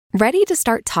Ready to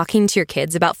start talking to your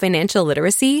kids about financial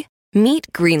literacy?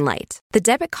 Meet Greenlight, the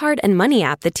debit card and money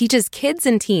app that teaches kids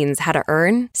and teens how to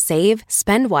earn, save,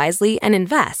 spend wisely, and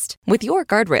invest with your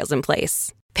guardrails in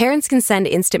place. Parents can send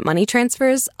instant money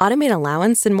transfers, automate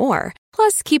allowance, and more.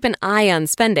 Plus, keep an eye on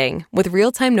spending with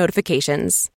real-time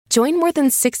notifications. Join more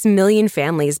than 6 million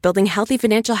families building healthy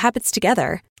financial habits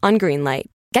together on Greenlight.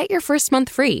 Get your first month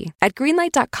free at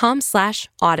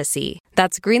greenlight.com/Odyssey.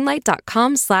 That's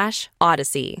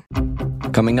greenlight.com/Odyssey.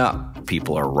 Coming up,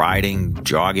 people are riding,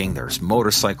 jogging, there's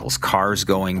motorcycles, cars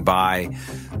going by.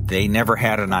 They never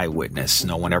had an eyewitness.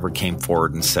 No one ever came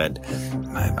forward and said,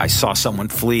 I saw someone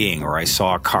fleeing or I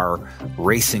saw a car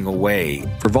racing away.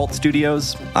 For Vault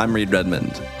Studios, I'm Reed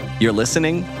Redmond. You're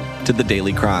listening to The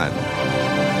Daily Crime.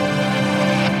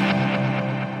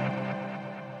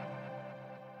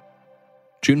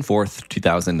 June 4th,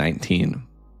 2019.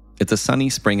 It's a sunny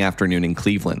spring afternoon in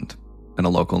Cleveland, and a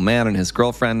local man and his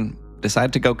girlfriend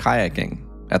decide to go kayaking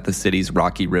at the city's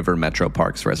Rocky River Metro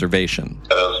Parks reservation.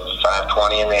 It was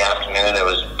 5:20 in the afternoon. It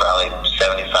was probably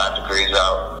 75 degrees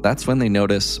out. That's when they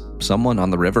notice someone on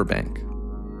the riverbank.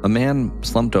 A man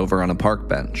slumped over on a park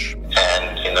bench.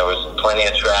 And there was plenty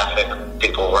of traffic,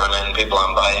 people running, people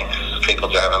on bikes, people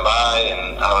driving by,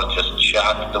 and I was just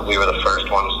shocked that we were the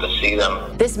first ones to see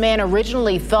them. This man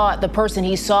originally thought the person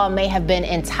he saw may have been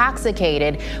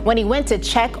intoxicated. When he went to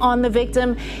check on the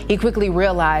victim, he quickly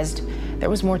realized there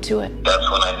was more to it.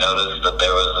 That's when I noticed that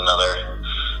there was another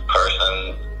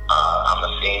person on the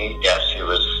scene. Yes, she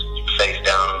was face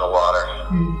down in the water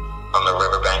on the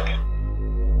riverbank.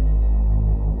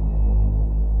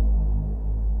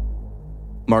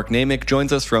 Mark Namick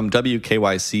joins us from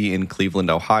WKYC in Cleveland,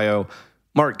 Ohio.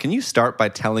 Mark, can you start by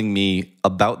telling me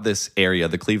about this area,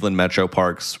 the Cleveland Metro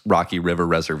Parks Rocky River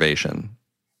Reservation?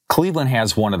 Cleveland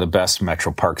has one of the best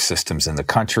metro park systems in the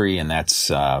country, and that's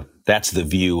the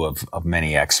view of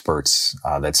many experts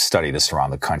that study this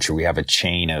around the country. We have a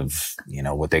chain of,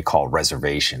 what they call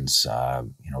reservations,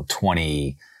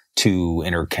 22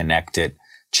 interconnected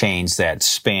chains that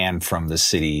span from the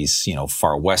city's,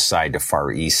 far west side to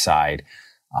far east side.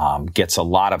 Gets a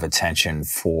lot of attention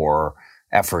for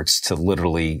efforts to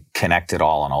literally connect it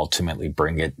all and ultimately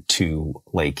bring it to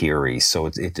Lake Erie. So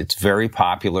it's very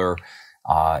popular.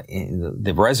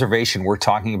 The reservation we're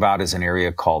talking about is an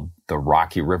area called the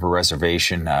Rocky River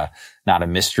Reservation. Not a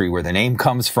mystery where the name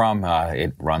comes from.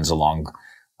 It runs along,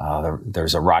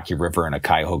 there's a Rocky River and a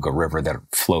Cuyahoga River that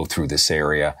flow through this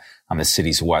area on the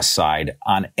city's west side.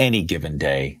 On any given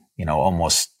day,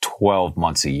 almost 12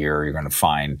 months a year, you're going to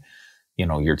find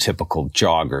your typical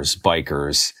joggers,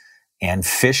 bikers, and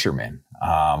fishermen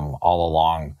all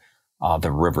along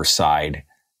the riverside,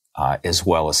 as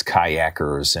well as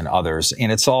kayakers and others.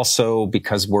 And it's also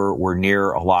because we're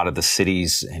near a lot of the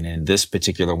cities, and in this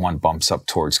particular one bumps up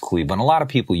towards Cleveland. A lot of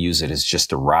people use it as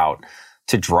just a route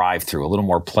to drive through, a little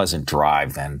more pleasant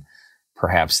drive than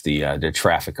perhaps the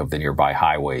traffic of the nearby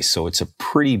highway. So it's a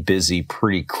pretty busy,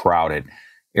 pretty crowded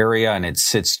area, and it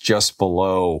sits just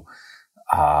below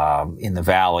in the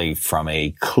valley from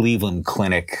a Cleveland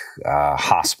Clinic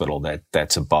hospital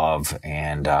that's above,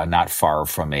 and not far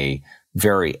from a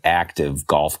very active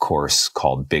golf course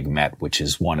called Big Met, which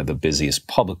is one of the busiest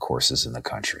public courses in the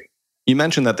country. You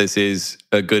mentioned that this is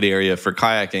a good area for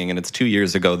kayaking, and it's 2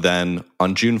 years ago then,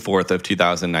 on June 4th of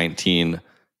 2019,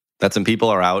 that some people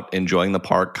are out enjoying the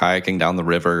park, kayaking down the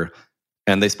river,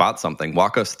 and they spot something.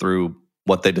 Walk us through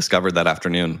what they discovered that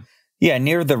afternoon. Yeah,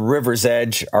 near the river's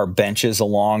edge are benches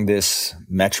along this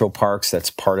Metro Parks.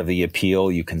 That's part of the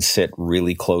appeal. You can sit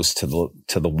really close to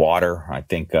the water. I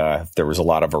think if there was a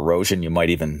lot of erosion,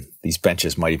 these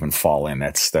benches might even fall in.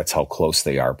 That's how close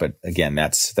they are. But again,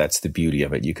 that's the beauty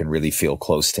of it. You can really feel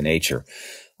close to nature.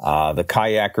 The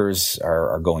kayakers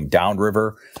are going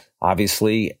downriver,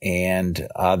 obviously, and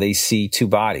they see two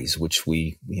bodies, which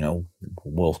we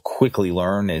will quickly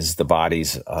learn is the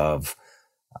bodies of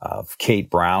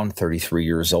Kate Brown, 33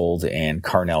 years old, and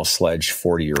Carnell Sledge,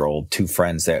 40-year-old, two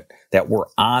friends that were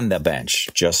on the bench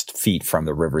just feet from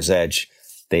the river's edge.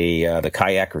 The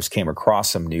kayakers came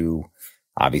across them, knew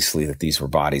obviously that these were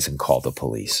bodies, and called the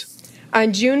police.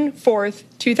 On June 4th,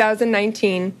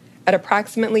 2019, at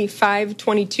approximately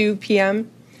 5:22 p.m.,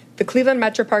 the Cleveland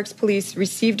Metro Parks Police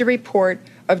received a report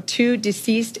of two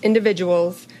deceased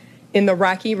individuals in the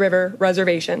Rocky River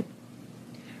Reservation.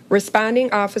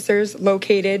 Responding officers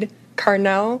located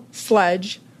Carnell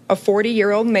Sledge, a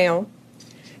 40-year-old male,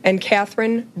 and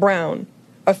Catherine Brown,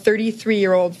 a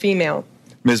 33-year-old female.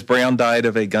 Ms. Brown died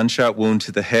of a gunshot wound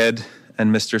to the head,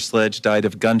 and Mr. Sledge died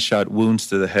of gunshot wounds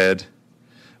to the head.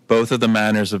 Both of the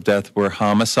manners of death were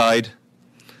homicide,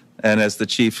 And as the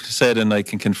chief said, and I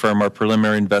can confirm, our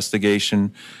preliminary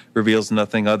investigation reveals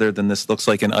nothing other than this looks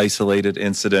like an isolated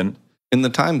incident. In the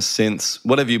time since,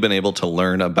 what have you been able to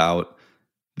learn about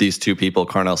these two people,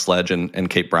 Carnell Sledge and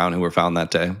Kate Brown, who were found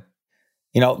that day?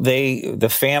 The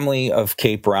family of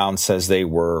Kate Brown says they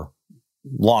were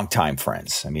longtime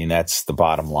friends. I mean, that's the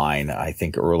bottom line. I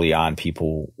think early on,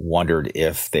 people wondered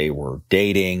if they were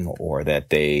dating or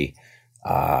that they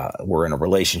were in a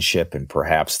relationship, and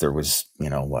perhaps there was,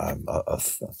 a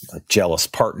jealous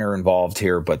partner involved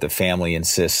here. But the family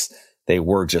insists they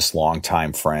were just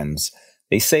longtime friends.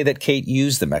 They say that Kate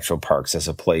used the Metro Parks as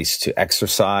a place to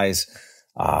exercise,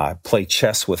 play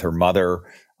chess with her mother,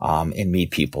 and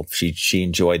meet people. She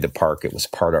enjoyed the park. It was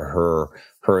part of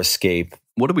her escape.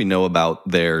 What do we know about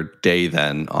their day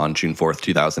then on June 4th,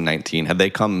 2019? Had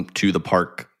they come to the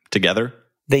park together?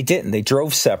 They didn't. They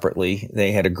drove separately.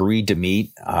 They had agreed to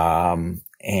meet, and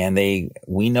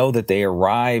we know that they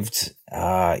arrived,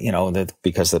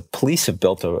 because the police have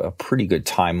built a pretty good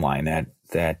timeline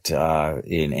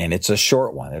and it's a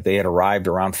short one, that they had arrived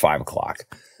around 5:00,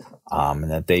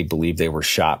 and that they believe they were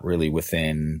shot really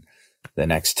within the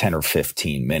next 10 or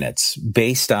 15 minutes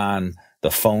based on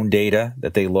the phone data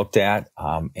that they looked at,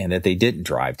 and that they didn't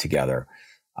drive together,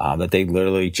 that they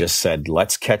literally just said,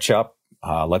 let's catch up.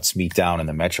 Let's meet down in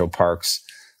the Metro Parks.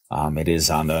 It is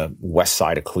on the west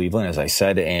side of Cleveland, as I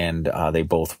said, and they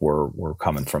both were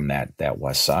coming from that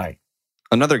west side.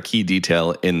 Another key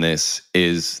detail in this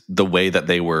is the way that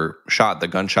they were shot. The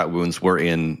gunshot wounds were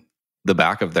in the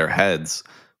back of their heads.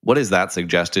 What has that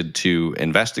suggested to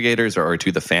investigators or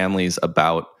to the families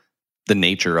about the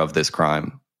nature of this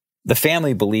crime? The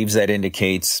family believes that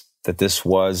indicates that this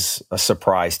was a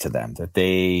surprise to them, that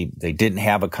they didn't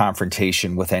have a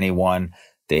confrontation with anyone.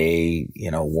 They,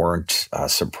 weren't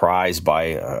surprised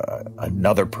by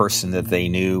another person that they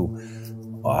knew,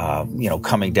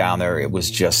 coming down there. It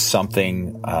was just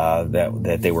something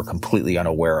that they were completely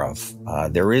unaware of.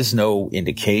 There is no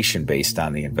indication based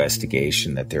on the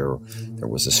investigation that there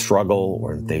was a struggle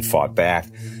or that they fought back.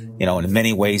 In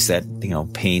many ways that,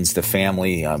 pains the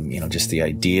family. Just the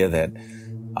idea that,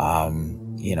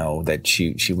 that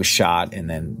she was shot and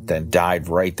then died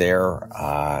right there,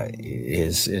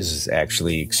 is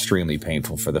actually extremely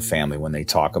painful for the family when they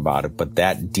talk about it. But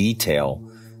that detail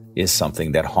is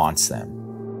something that haunts them.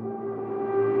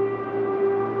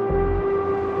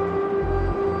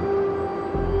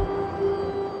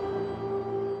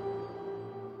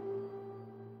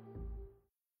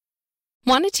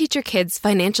 Want to teach your kids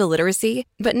financial literacy,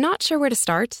 but not sure where to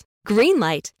start?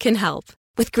 Greenlight can help.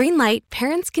 With Greenlight,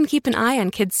 parents can keep an eye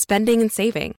on kids' spending and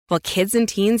saving, while kids and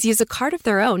teens use a card of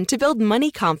their own to build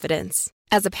money confidence.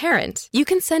 As a parent, you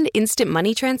can send instant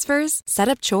money transfers, set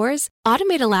up chores,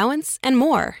 automate allowance, and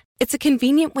more. It's a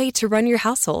convenient way to run your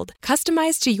household,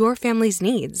 customized to your family's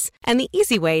needs, and the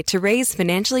easy way to raise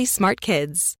financially smart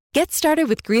kids. Get started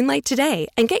with Greenlight today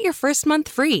and get your first month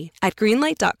free at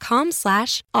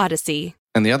greenlight.com/Odyssey.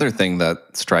 And the other thing that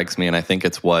strikes me, and I think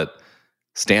it's what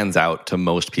stands out to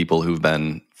most people who've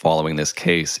been following this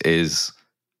case, is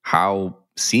how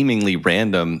seemingly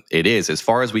random it is. As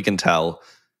far as we can tell,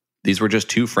 these were just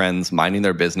two friends minding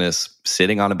their business,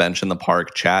 sitting on a bench in the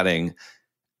park, chatting.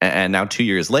 And now 2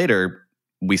 years later,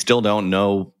 we still don't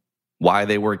know why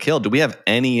they were killed. Do we have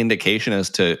any indication as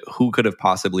to who could have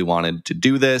possibly wanted to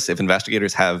do this? If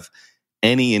investigators have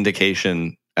any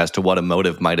indication as to what a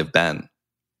motive might have been?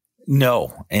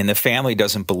 No, and the family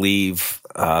doesn't believe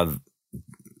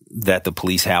that the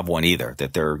police have one either,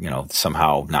 that they're,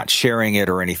 somehow not sharing it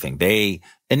or anything.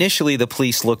 Initially, the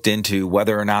police looked into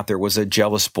whether or not there was a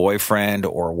jealous boyfriend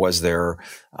or was there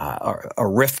a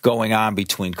rift going on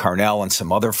between Carnell and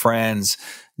some other friends.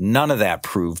 None of that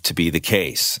proved to be the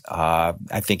case. I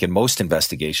think in most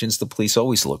investigations, the police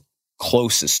always look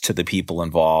closest to the people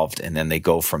involved, and then they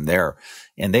go from there.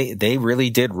 And they really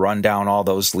did run down all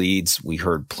those leads. We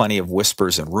heard plenty of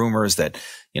whispers and rumors that,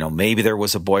 maybe there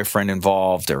was a boyfriend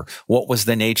involved, or what was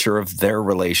the nature of their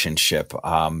relationship.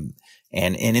 And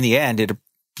in the end, it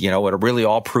really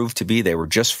all proved to be they were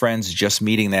just friends, just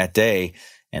meeting that day.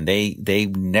 And they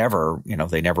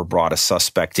never brought a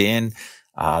suspect in.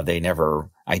 They never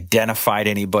identified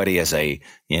anybody as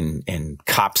in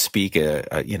cop speak,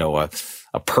 a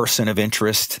person of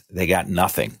interest. They got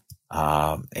nothing.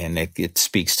 And it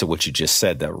speaks to what you just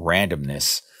said, the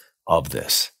randomness of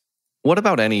this. What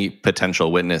about any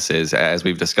potential witnesses? As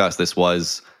we've discussed, this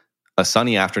was a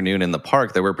sunny afternoon in the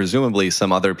park. There were presumably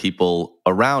some other people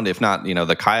around, if not,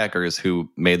 the kayakers who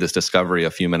made this discovery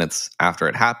a few minutes after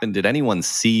it happened. Did anyone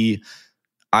see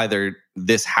either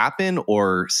this happen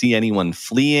or see anyone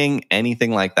fleeing, anything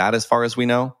like that as far as we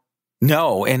know?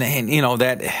 No, and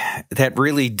that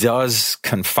really does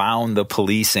confound the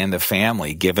police and the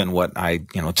family, given what I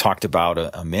talked about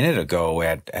a minute ago.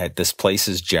 At this place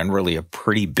is generally a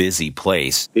pretty busy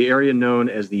place. The area known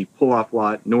as the pull-off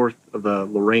lot north of the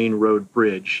Lorain Road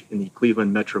Bridge in the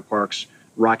Cleveland Metro Parks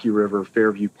Rocky River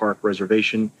Fairview Park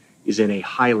Reservation is in a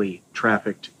highly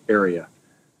trafficked area,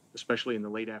 especially in the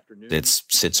late afternoon. It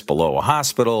sits below a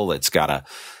hospital. It's got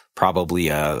probably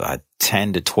a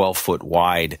 10 to 12 foot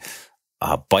wide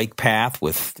bike path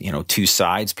with, two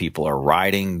sides. People are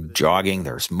riding, jogging.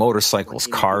 There's motorcycles,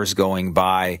 cars going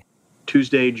by.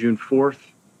 Tuesday, June 4th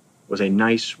was a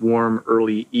nice, warm,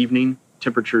 early evening.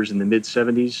 Temperatures in the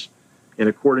mid-70s. And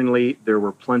accordingly, there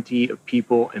were plenty of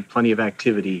people and plenty of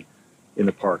activity in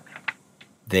the park.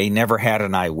 They never had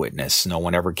an eyewitness. No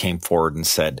one ever came forward and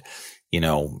said,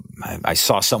 I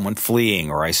saw someone fleeing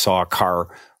or I saw a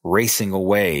car racing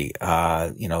away.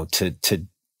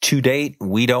 To date,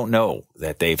 we don't know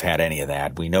that they've had any of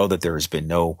that. We know that there has been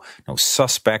no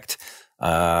suspect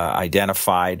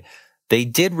identified. They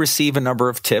did receive a number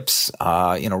of tips,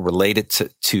 related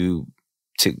to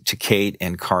Kate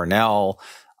and Carnell,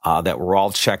 that were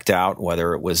all checked out,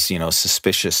 whether it was,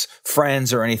 suspicious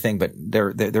friends or anything, but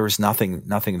there was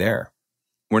nothing there.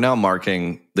 We're now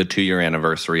marking the 2-year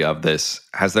anniversary of this.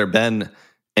 Has there been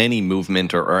any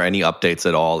movement or any updates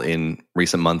at all in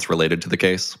recent months related to the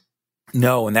case?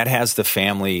 No, and that has the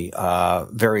family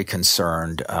very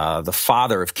concerned. The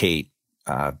father of Kate,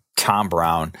 Tom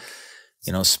Brown,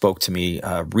 spoke to me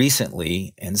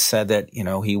recently and said that,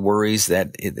 he worries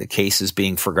that the case is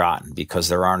being forgotten because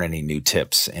there aren't any new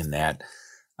tips, and that,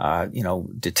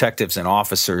 detectives and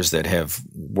officers that have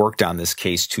worked on this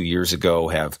case 2 years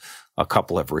ago a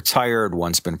couple have retired,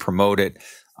 one's been promoted,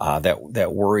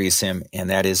 that worries him. And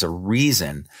that is a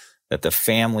reason that the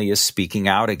family is speaking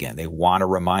out again. They want to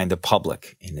remind the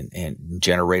public and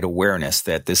generate awareness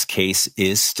that this case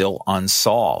is still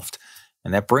unsolved.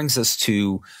 And that brings us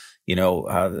to,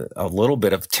 a little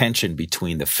bit of tension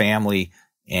between the family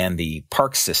and the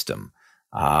park system.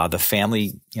 The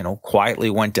family, quietly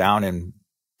went down and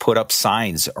put up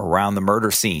signs around the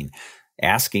murder scene,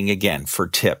 asking again for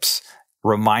tips,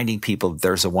 reminding people that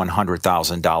there's a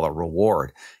 $100,000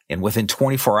 reward. And within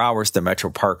 24 hours, the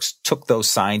Metro Parks took those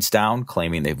signs down,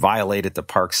 claiming they violated the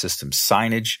park system's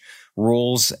signage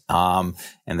rules, and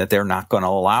that they're not going to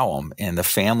allow them. And the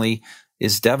family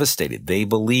is devastated. They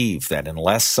believe that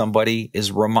unless somebody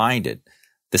is reminded,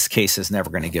 this case is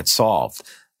never going to get solved.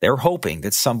 They're hoping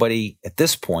that somebody at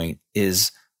this point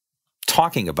is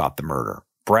talking about the murder,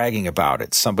 bragging about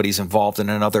it. Somebody's involved in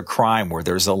another crime where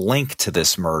there's a link to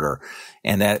this murder,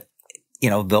 and that,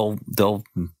 they'll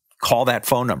call that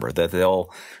phone number, that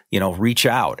they'll, reach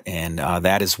out. And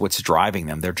that is what's driving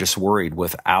them. They're just worried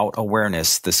without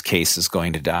awareness, this case is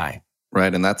going to die.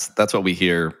 Right. And that's what we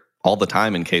hear all the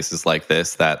time in cases like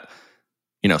this, that,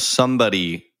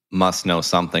 somebody must know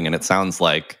something. And it sounds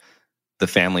like the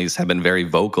families have been very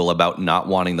vocal about not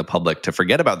wanting the public to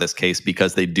forget about this case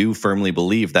because they do firmly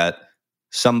believe that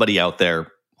somebody out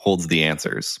there holds the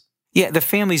answers. Yeah, the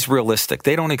family's realistic.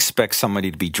 They don't expect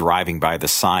somebody to be driving by the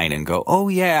sign and go, oh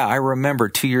yeah, I remember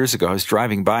 2 years ago I was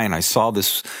driving by and I saw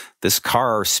this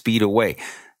car speed away.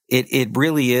 It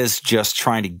really is just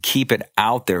trying to keep it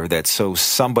out there that so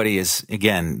somebody is,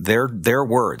 again, their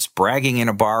words, bragging in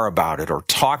a bar about it or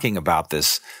talking about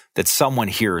this, that someone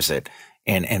hears it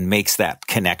and makes that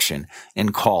connection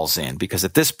and calls in. Because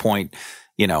at this point,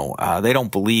 they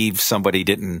don't believe somebody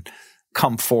didn't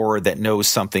come forward that knows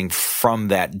something from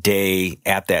that day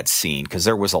at that scene, because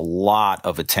there was a lot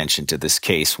of attention to this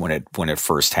case when it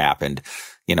first happened.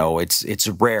 It's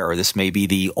rare. This may be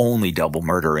the only double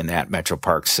murder in that Metro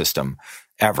Park system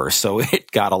ever. So it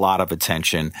got a lot of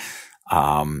attention.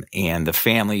 And the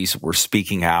families were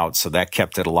speaking out, so that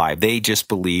kept it alive. They just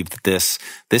believed that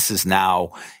this is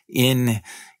now in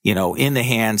the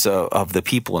hands of the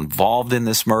people involved in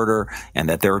this murder, and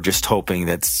that they're just hoping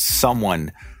that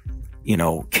someone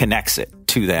connects it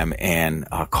to them and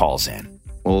calls in.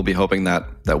 We'll be hoping that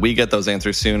we get those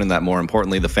answers soon, and that more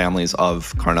importantly, the families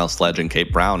of Carnell Sledge and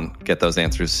Kate Brown get those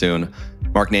answers soon.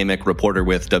 Mark Namick, reporter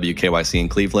with WKYC in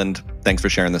Cleveland. Thanks for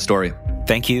sharing the story.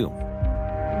 Thank you.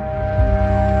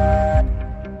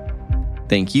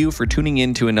 Thank you for tuning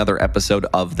in to another episode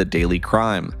of The Daily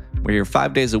Crime. We're here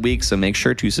 5 days a week, so make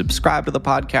sure to subscribe to the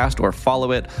podcast or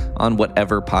follow it on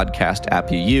whatever podcast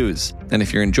app you use. And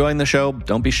if you're enjoying the show,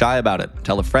 don't be shy about it.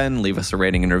 Tell a friend, leave us a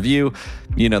rating and review.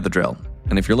 You know the drill.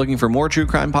 And if you're looking for more true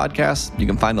crime podcasts, you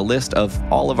can find a list of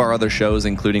all of our other shows,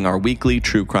 including our weekly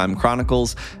True Crime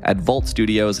Chronicles, at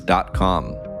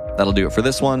voltstudios.com. That'll do it for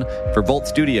this one. For Volt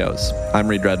Studios, I'm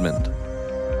Reed Redmond.